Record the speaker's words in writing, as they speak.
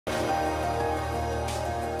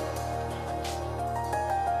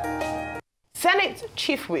Senate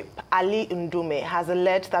Chief Whip Ali Ndume has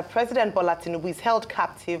alleged that President Bola Tinubu is held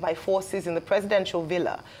captive by forces in the presidential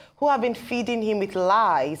villa who have been feeding him with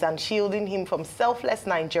lies and shielding him from selfless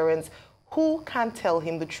Nigerians who can't tell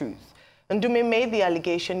him the truth. Ndume made the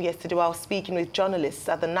allegation yesterday while speaking with journalists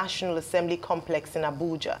at the National Assembly complex in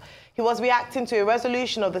Abuja. He was reacting to a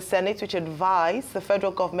resolution of the Senate which advised the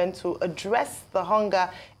federal government to address the hunger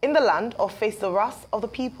in the land or face the wrath of the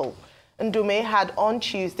people. Ndume had on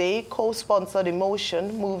Tuesday co-sponsored a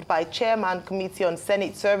motion moved by Chairman Committee on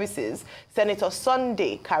Senate Services, Senator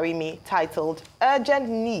Sunday Karimi, titled Urgent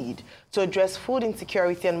Need to Address Food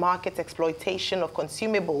Insecurity and Market Exploitation of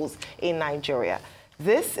Consumables in Nigeria.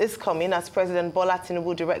 This is coming as President Bola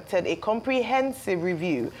Tinubu directed a comprehensive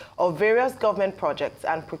review of various government projects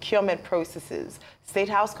and procurement processes. State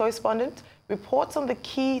House correspondent reports on the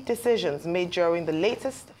key decisions made during the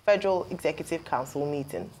latest Federal Executive Council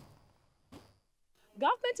meeting.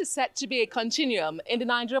 Government is set to be a continuum in the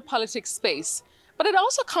Nigeria politics space, but it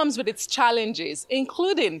also comes with its challenges,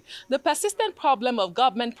 including the persistent problem of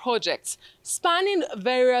government projects spanning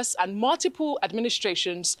various and multiple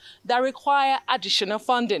administrations that require additional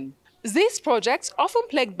funding. These projects, often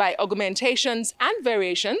plagued by augmentations and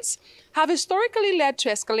variations, have historically led to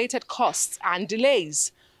escalated costs and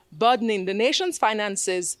delays, burdening the nation's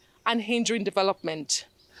finances and hindering development.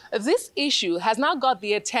 This issue has now got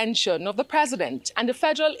the attention of the President and the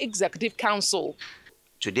Federal Executive Council.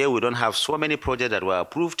 Today, we don't have so many projects that were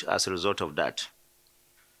approved as a result of that.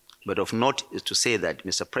 But of note is to say that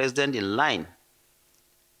Mr. President, in line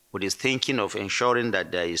with his thinking of ensuring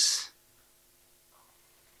that there is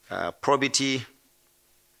probity,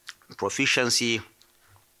 proficiency,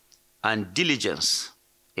 and diligence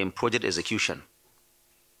in project execution,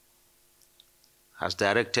 has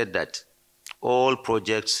directed that all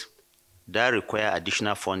projects that require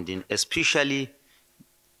additional funding, especially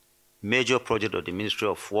major projects of the Ministry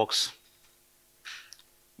of Works,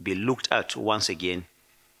 be looked at once again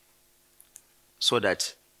so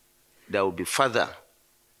that there will be further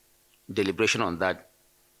deliberation on that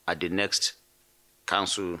at the next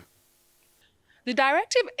council. The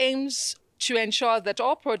directive aims to ensure that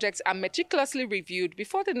all projects are meticulously reviewed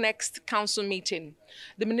before the next council meeting.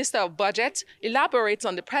 The Minister of Budget elaborates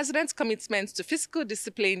on the President's commitments to fiscal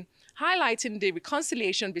discipline, highlighting the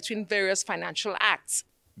reconciliation between various financial acts.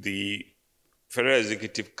 The Federal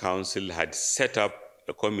Executive Council had set up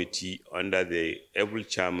a committee under the able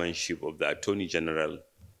chairmanship of the Attorney General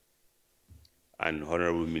and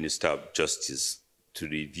Honorable Minister of Justice to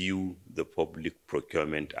review the Public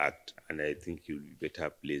Procurement Act, and I think you'll be better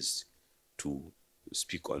placed to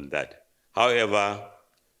speak on that. However,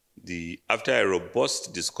 after a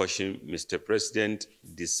robust discussion, Mr. President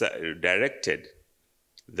directed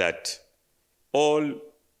that all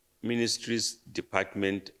ministries,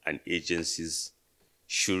 departments, and agencies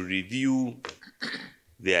should review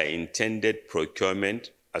their intended procurement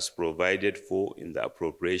as provided for in the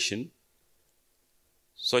appropriation,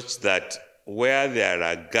 such that where there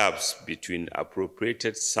are gaps between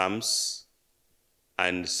appropriated sums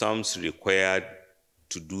and sums required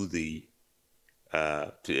to do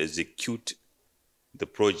to execute the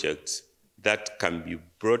projects, that can be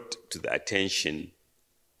brought to the attention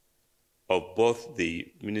of both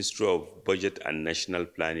the Ministry of Budget and National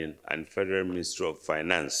Planning and Federal Ministry of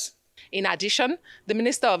Finance. In addition, the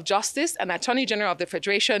Minister of Justice and Attorney General of the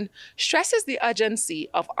Federation stresses the urgency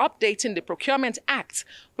of updating the Procurement Act,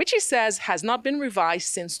 which he says has not been revised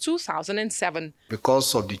since 2007.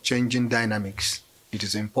 Because of the changing dynamics, it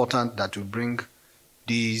is important that we bring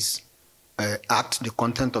these the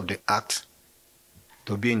content of the act,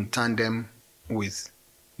 to be in tandem with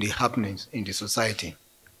the happenings in the society.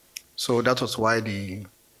 So that was why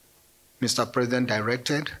Mr. President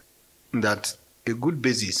directed that a good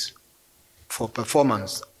basis for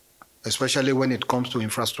performance, especially when it comes to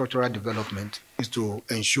infrastructural development, is to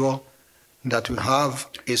ensure that we have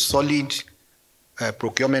a solid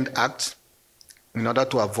procurement act in order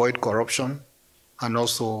to avoid corruption and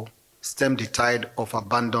also stem the tide of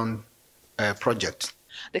abandoned projects.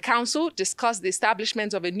 The council discussed the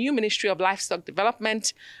establishment of a new Ministry of Livestock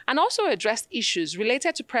Development and also addressed issues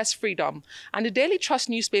related to press freedom and the Daily Trust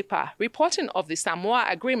newspaper reporting of the Samoa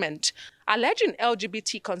Agreement, alleging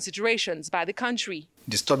LGBT considerations by the country.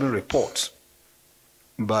 Disturbing reports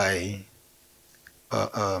by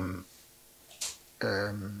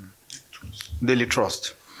Daily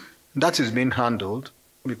Trust. That is being handled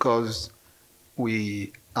because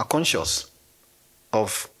we are conscious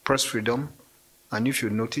of press freedom. And if you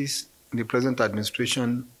notice, the present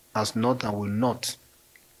administration has not and will not,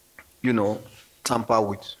 tamper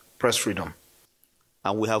with press freedom.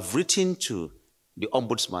 And we have written to the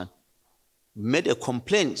Ombudsman made a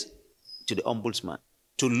complaint to the Ombudsman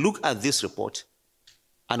to look at this report,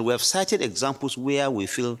 and we have cited examples where we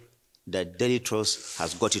feel that Daily Trust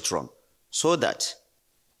has got it wrong, so that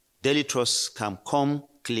Daily Trust can come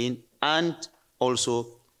clean and also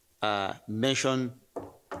mention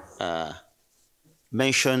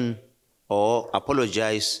or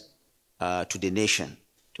apologize to the nation,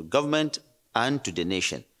 to government and to the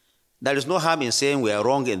nation. There is no harm in saying we are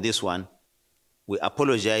wrong in this one. We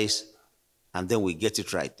apologize, and then we get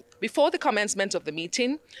it right. Before the commencement of the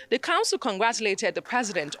meeting, the council congratulated the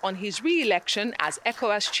president on his re-election as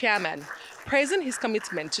ECOWAS chairman, praising his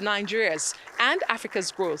commitment to Nigeria's and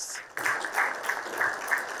Africa's growth.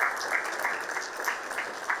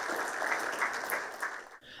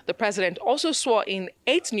 The president also swore in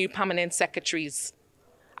 8 new permanent secretaries.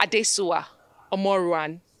 Adesua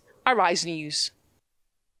Omoruan, Arise News.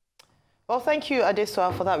 Well, thank you,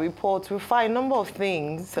 Adesua, for that report. We find a number of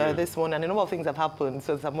things this morning, and a number of things have happened.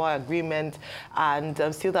 So there's more agreement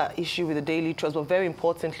and still that issue with the Daily Trust. But very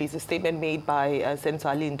importantly, it's a statement made by Senator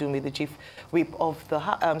Ali Ndume, the chief whip of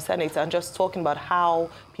the Senate, and just talking about how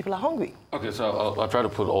people are hungry. Okay, so I'll try to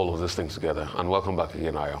put all of these things together. And welcome back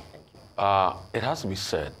again, Ayo. It has to be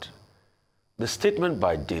said, the statement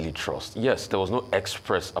by Daily Trust, yes, there was no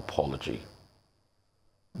express apology,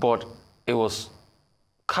 but it was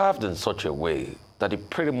carved in such a way that it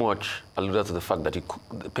pretty much alluded to the fact that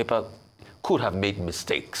the paper could have made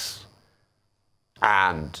mistakes.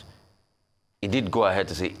 And it did go ahead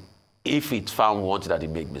to say, if it found wanted that it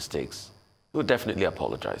made mistakes, it would definitely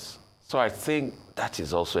apologize. So I think that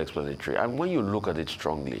is also explanatory. And when you look at it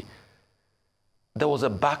strongly, there was a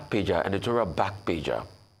back pager, editorial back pager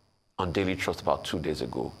on Daily Trust about 2 days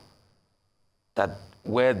ago, that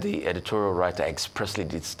where the editorial writer expressly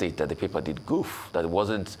did state that the paper did goof, that it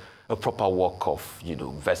wasn't a proper work of,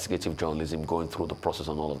 investigative journalism going through the process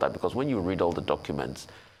and all of that. Because when you read all the documents,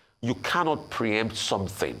 you cannot preempt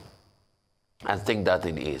something and think that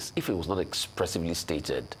it is, if it was not expressively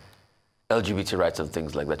stated. LGBT rights and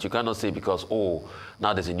things like that. You cannot say because, oh,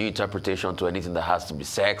 now there's a new interpretation to anything that has to be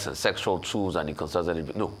sex and sexual tools and it concerns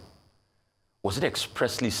anything. No. Was it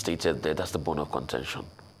expressly stated there? That's the bone of contention.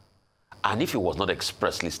 And if it was not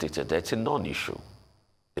expressly stated there, it's a non-issue.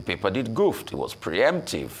 The paper did goofed. It was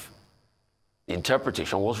preemptive. The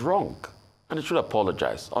interpretation was wrong. And it should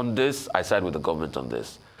apologize. On this, I side with the government on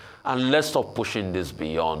this. And let's stop pushing this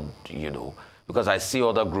beyond, because I see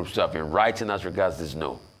other groups who have been writing as regards this.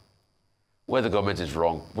 No. Where the government is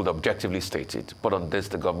wrong, would objectively state it. But on this,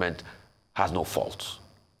 the government has no fault.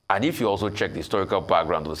 And if you also check the historical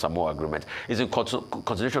background of the Samoa Agreement, it's in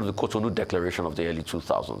continuation of the Cotonou Declaration of the early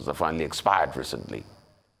 2000s that finally expired recently.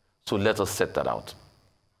 So let us set that out.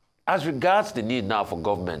 As regards the need now for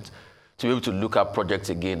government to be able to look at projects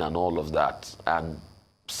again and all of that and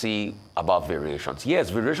see about variations. Yes,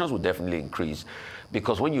 variations will definitely increase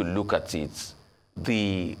because when you look at it,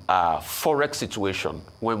 the forex situation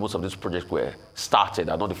when most of these projects were started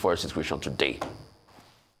are not the forex situation today.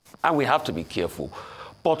 And we have to be careful.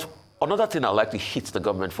 But another thing I'd like to hit the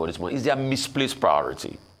government for this morning is their misplaced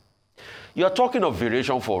priority. You're talking of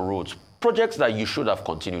variation for roads, projects that you should have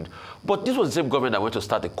continued. But this was the same government that went to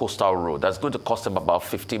start a coastal road that's going to cost them about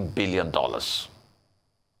 $15 billion.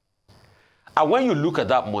 And when you look at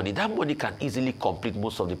that money can easily complete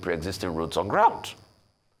most of the pre-existing roads on ground.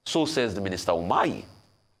 So says the Minister Umahi.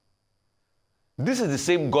 This is the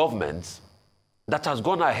same government that has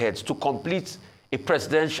gone ahead to complete a vice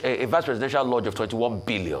presidential lodge of 21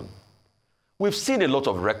 billion. We've seen a lot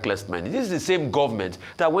of reckless money. This is the same government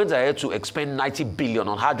that went ahead to expend 90 billion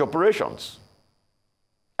on Hajj operations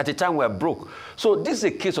at a time we're broke. So this is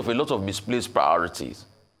a case of a lot of misplaced priorities.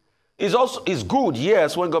 It's good,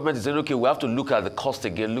 yes, when government is saying, okay, we have to look at the cost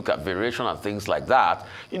again, look at variation and things like that,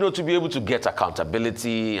 to be able to get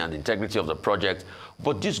accountability and integrity of the project.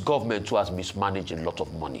 But this government too has mismanaged a lot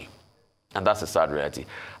of money. And that's a sad reality.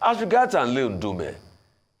 As regards Ali Ndume,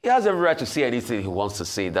 he has every right to say anything he wants to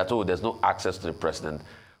say, that, oh, there's no access to the president.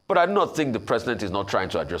 But I do not think the president is not trying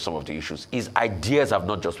to address some of the issues. His ideas have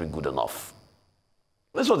not just been good enough.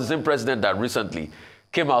 This was the same president that recently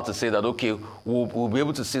came out to say that, okay, we'll be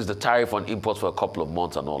able to seize the tariff on imports for a couple of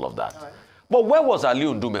months and all of that. All right. But where was Ali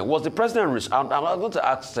Ndume? Was the president, I'm going to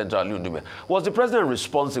ask Senator Ali Ndume, was the president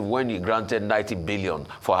responsive when he granted 90 billion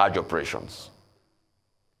for Hajj operations?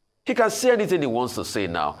 He can say anything he wants to say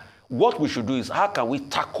now. What we should do is, how can we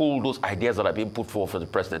tackle those ideas that are being put forward for the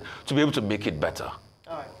president to be able to make it better?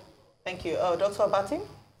 All right. Thank you. Dr. Abati?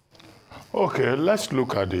 Okay, let's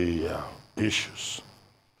look at the issues.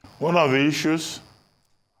 One of the issues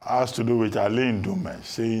has to do with Ali Ndume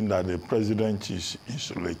saying that the president is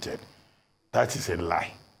insulated. That is a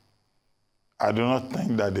lie. I do not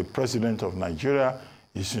think that the president of Nigeria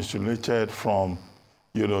is insulated from,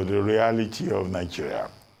 the reality of Nigeria.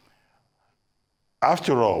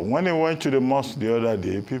 After all, when he went to the mosque the other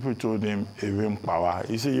day, people told him, Evim Power.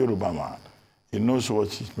 He's a Yoruba man. He knows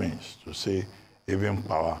what it means to say Evim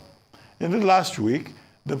Power. In the last week,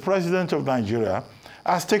 the president of Nigeria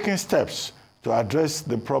has taken steps to address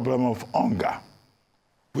the problem of hunger.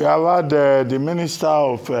 We have had the Minister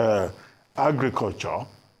of Agriculture,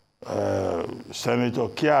 Senator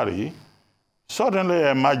Kyari, suddenly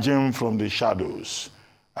emerging from the shadows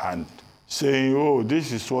and saying, oh,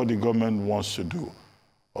 this is what the government wants to do.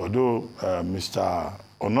 Although Mr.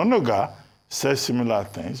 Ononuga says similar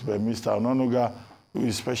things, but Mr. Ononuga, who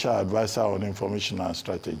is Special Advisor on Information and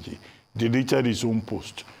Strategy, deleted his own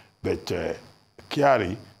post. But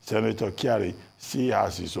Kyari, Senator Kyari, still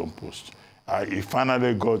has his own post. He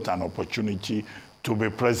finally got an opportunity to be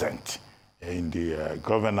present in the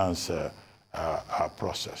governance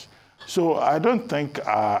process. So I don't think,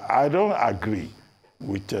 I don't agree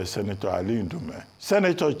with Senator Ali Ndume.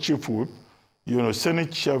 Senator Chief Whip,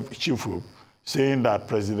 Senate Chief Whip, saying that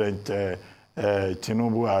President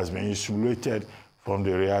Tinubu has been insulated from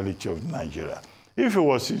the reality of Nigeria. If he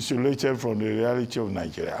was insulated from the reality of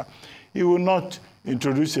Nigeria, he would not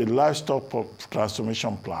introduce a livestock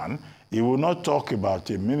transformation plan. He will not talk about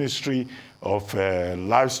a ministry of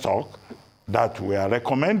livestock that we are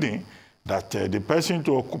recommending that the person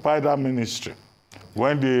to occupy that ministry,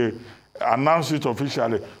 when they announce it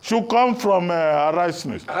officially, should come from Arise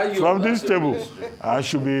News, from this table, and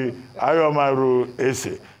should be Ayomaru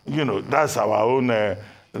Ese. That's our own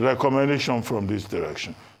recommendation from this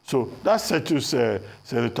direction. So that settles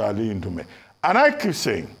Senator Ali Ndume. And I keep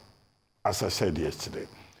saying, as I said yesterday,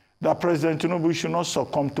 that President Tinubu should not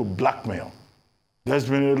succumb to blackmail. There's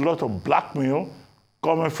been a lot of blackmail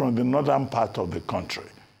coming from the northern part of the country,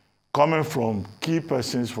 coming from key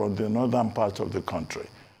persons from the northern part of the country,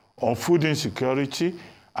 on food insecurity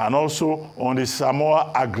and also on the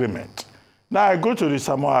Samoa Agreement. Now I go to the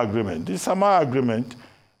Samoa Agreement. The Samoa Agreement,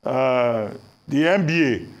 the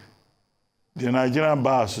NBA, the Nigerian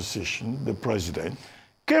Bar Association, the president,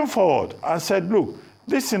 came forward and said, look,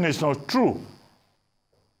 this thing is not true.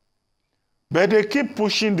 But they keep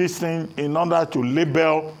pushing this thing in order to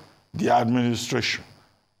label the administration.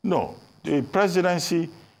 No, the presidency,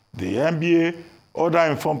 the NBA, other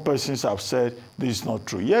informed persons have said this is not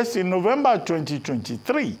true. Yes, in November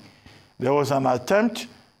 2023, there was an attempt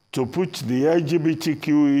to put the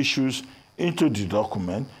LGBTQ issues into the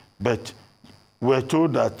document, but we're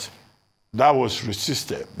told that that was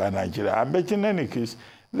resisted by Nigeria. But in any case,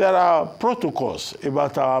 there are protocols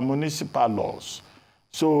about our municipal laws.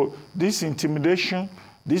 So this intimidation,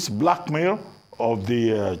 this blackmail of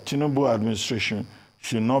the Tinubu administration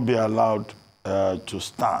should not be allowed to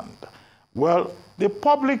stand. Well, the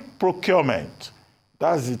public procurement,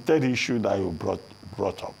 that's the third issue that you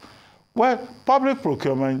brought up. Well, public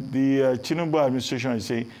procurement, the Tinubu administration is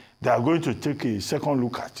saying they are going to take a second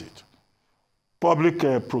look at it. Public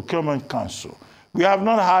Procurement Council. We have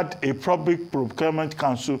not had a Public Procurement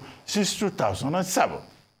Council since 2007.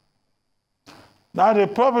 Now, the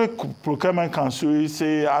Public Procurement Council is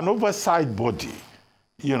an oversight body.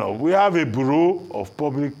 We have a Bureau of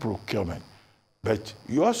Public Procurement, but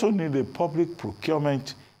you also need a Public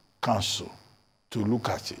Procurement Council to look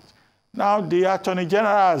at it. Now, the Attorney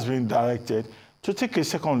General has been directed to take a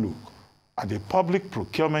second look at the Public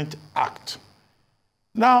Procurement Act.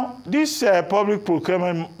 Now, this public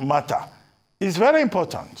procurement matter is very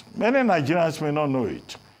important. Many Nigerians may not know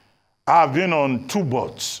it. I've been on 2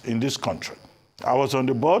 boards in this country. I was on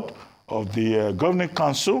the board of the Governing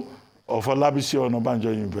Council of Olabisi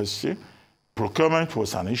Onabanjo University. Procurement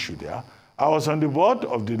was an issue there. I was on the board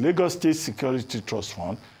of the Lagos State Security Trust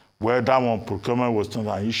Fund, where that one procurement was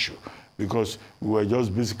not an issue because we were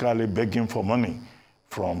just basically begging for money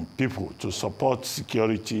from people to support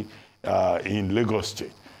security in Lagos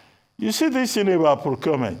State. You see this thing about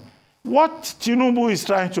procurement. What Tinubu is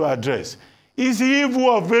trying to address is the evil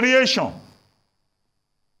of variation.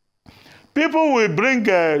 People will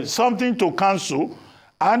bring something to council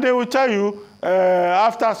and they will tell you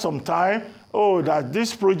after some time, oh, that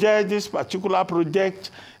this project, this particular project,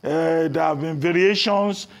 there have been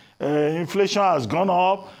variations, inflation has gone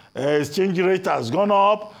up, exchange rate has gone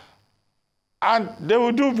up, and they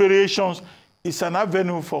will do variations. It's an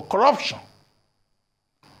avenue for corruption.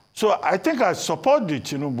 So I think I support the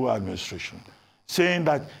Tinubu administration, saying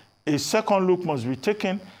that a second look must be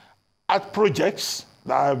taken at projects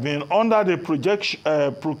that have been under the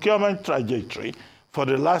procurement trajectory for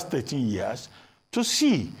the last 13 years to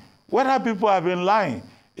see whether people have been lying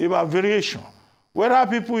about variation, whether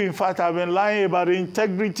people, in fact, have been lying about the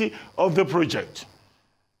integrity of the project.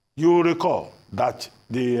 You will recall that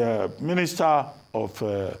the Minister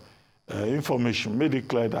of Information made it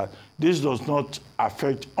clear that this does not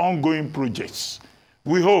affect ongoing projects.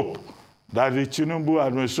 We hope that the Tinubu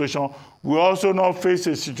administration will also not face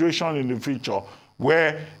a situation in the future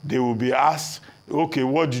where they will be asked, okay,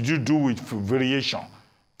 what did you do with variation?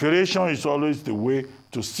 Variation is always the way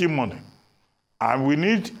to steal money. And we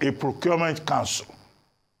need a procurement council.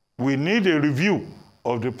 We need a review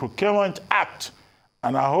of the Procurement Act.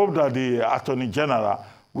 And I hope that the Attorney General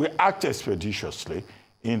will act expeditiously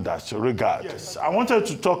in that regard. Yes, I wanted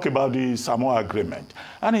to talk about the Samoa Agreement.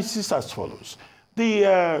 And it is as follows.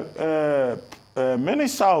 The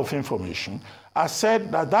Minister of Information has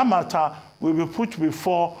said that that matter will be put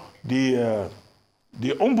before the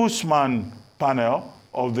Ombudsman panel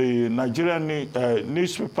of the Nigerian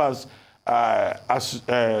Newspapers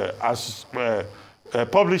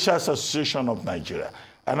Publishers Association of Nigeria.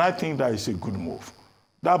 And I think that is a good move.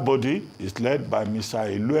 That body is led by Mr.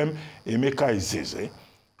 Eluem Emeka Izeze,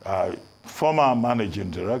 former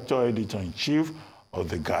managing director, editor-in-chief of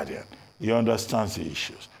The Guardian. He understands the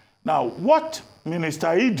issues. Now, what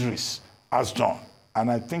Minister Idris has done,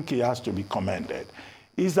 and I think he has to be commended,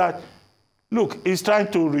 is that, look, he's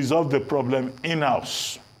trying to resolve the problem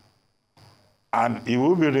in-house. And he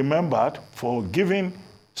will be remembered for giving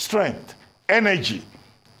strength, energy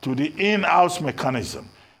to the in-house mechanism.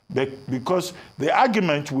 Because the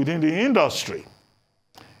argument within the industry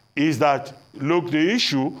is that, look, the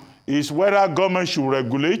issue is whether government should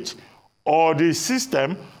regulate or the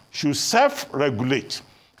system should self-regulate.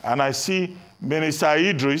 And I see Minister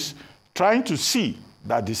Idris trying to see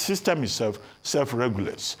that the system itself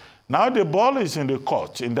self-regulates. Now the ball is in the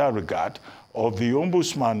court in that regard of the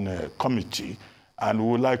Ombudsman Committee, and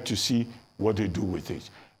we would like to see what they do with it.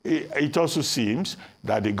 It also seems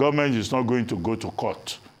that the government is not going to go to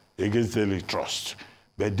court against Daily Trust.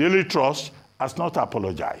 But Daily Trust has not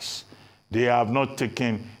apologized. They have not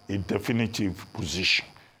taken a definitive position.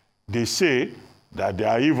 They say that they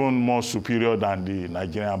are even more superior than the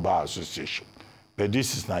Nigerian Bar Association. But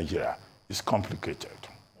this is Nigeria. It's complicated.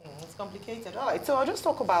 It's complicated. All right, so I'll just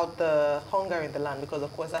talk about the hunger in the land, because,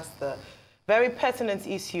 of course, that's the very pertinent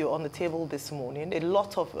issue on the table this morning. A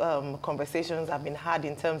lot of conversations have been had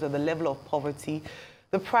in terms of the level of poverty,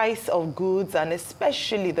 the price of goods, and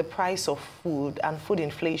especially the price of food and food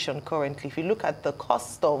inflation currently. If you look at the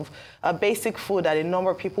cost of basic food that a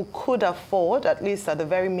number of people could afford, at least at the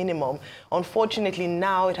very minimum, unfortunately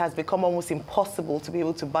now it has become almost impossible to be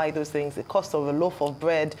able to buy those things. The cost of a loaf of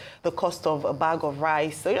bread, the cost of a bag of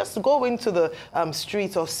rice. So just go into the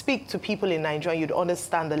streets or speak to people in Nigeria, you'd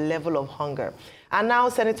understand the level of hunger. And now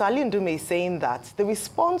Senator Ali Ndume is saying that the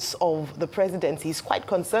response of the presidency, he's quite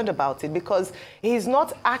concerned about it because he's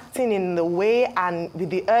not acting in the way and with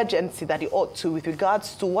the urgency that he ought to with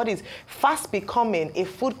regards to what is fast becoming a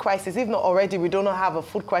food crisis. If not already, we don't have a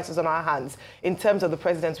food crisis on our hands in terms of the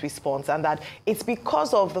president's response, and that it's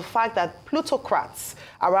because of the fact that plutocrats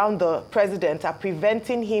around the president are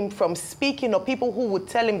preventing him from speaking, or people who would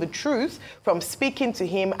tell him the truth from speaking to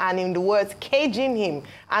him, and in the words, caging him.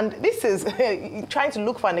 And this is trying to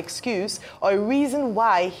look for an excuse or a reason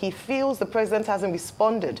why he feels the president hasn't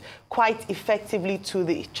responded quite effectively to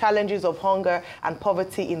the challenges of hunger and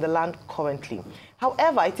poverty in the land currently.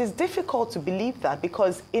 However, it is difficult to believe that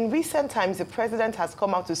because in recent times, the president has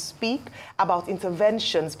come out to speak about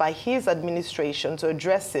interventions by his administration to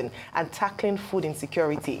addressing and tackling food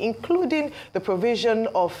insecurity, including the provision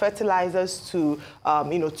of fertilizers to,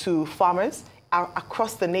 to farmers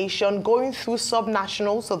across the nation, going through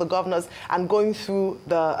subnationals, so the governors, and going through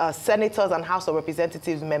the senators and House of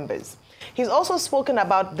Representatives members. He's also spoken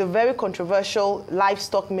about the very controversial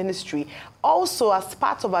livestock ministry, also as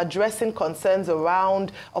part of addressing concerns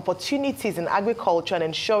around opportunities in agriculture and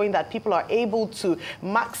ensuring that people are able to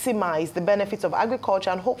maximize the benefits of agriculture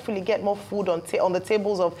and hopefully get more food on the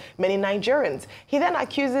tables of many Nigerians. He then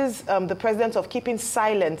accuses the president of keeping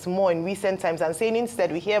silent more in recent times and saying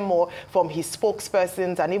instead we hear more from his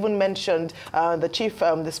spokespersons, and even mentioned the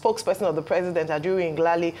spokesperson of the president, Ajuri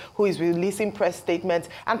Nglali, who is releasing press statements.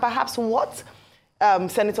 And perhaps what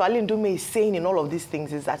Senator Ali Ndume is saying in all of these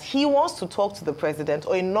things is that he wants to talk to the president,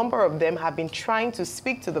 or a number of them have been trying to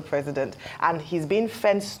speak to the president, and he's been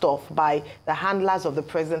fenced off by the handlers of the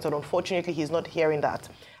president, and unfortunately he's not hearing that.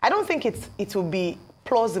 I don't think it will be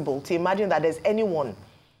plausible to imagine that there's anyone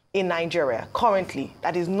in Nigeria currently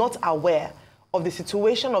that is not aware of the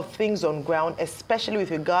situation of things on ground, especially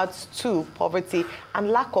with regards to poverty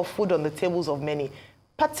and lack of food on the tables of many.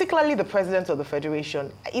 particularly the President of the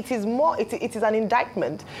Federation. It is an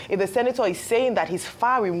indictment if the senator is saying that he's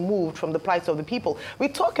far removed from the plight of the people. We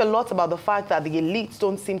talk a lot about the fact that the elites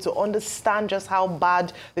don't seem to understand just how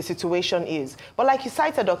bad the situation is. But like you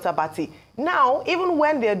cited, Dr. Bati, now, even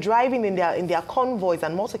when they're driving in their convoys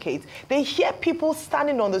and motorcades, they hear people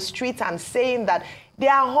standing on the street and saying that they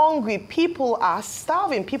are hungry, people are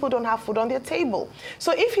starving, people don't have food on their table.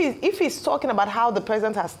 So if he's talking about how the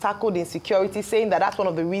president has tackled insecurity, saying that that's one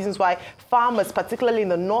of the reasons why farmers, particularly in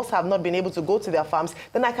the north, have not been able to go to their farms,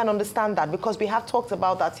 then I can understand that, because we have talked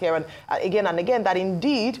about that here and again, that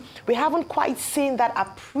indeed we haven't quite seen that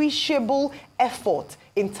appreciable effort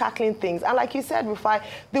in tackling things. And like you said, Rufai,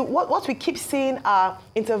 what we keep seeing are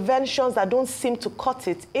interventions that don't seem to cut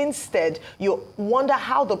it. Instead, you wonder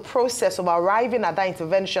how the process of arriving at that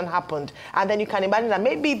intervention happened. And then you can imagine that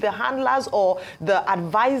maybe the handlers or the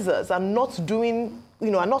advisors are not doing,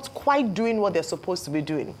 are not quite doing what they're supposed to be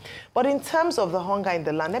doing. But in terms of the hunger in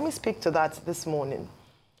the land, let me speak to that this morning.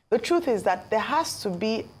 The truth is that there has to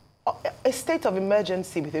be a state of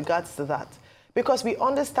emergency with regards to that, because we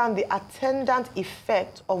understand the attendant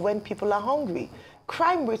effect of when people are hungry.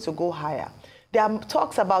 Crime rates will go higher. There are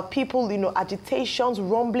talks about people, agitations,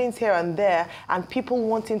 rumblings here and there, and people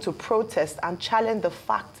wanting to protest and challenge the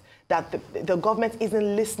fact that the government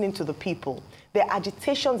isn't listening to the people. There are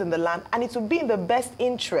agitations in the land, and it will be in the best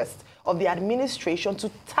interest of the administration to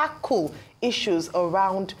tackle issues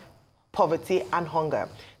around poverty and hunger.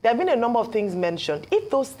 There have been a number of things mentioned. If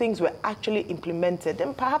those things were actually implemented,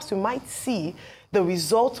 then perhaps we might see the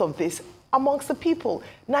results of this amongst the people.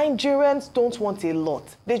 Nigerians don't want a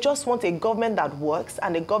lot. They just want a government that works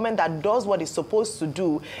and a government that does what it's supposed to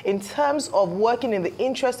do in terms of working in the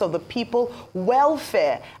interest of the people,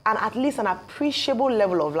 welfare, and at least an appreciable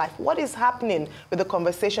level of life. What is happening with the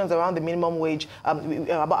conversations around the minimum wage,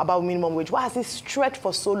 about minimum wage? Why has it stretched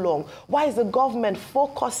for so long? Why is the government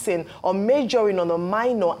focusing or majoring on the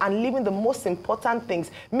minor and leaving the most important things,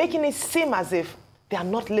 making it seem as if they are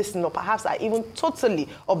not listening, or perhaps are even totally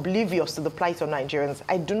oblivious to the plight of Nigerians?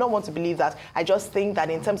 I do not want to believe that. I just think that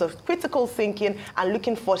in terms of critical thinking and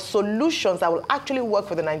looking for solutions that will actually work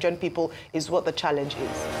for the Nigerian people is what the challenge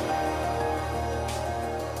is.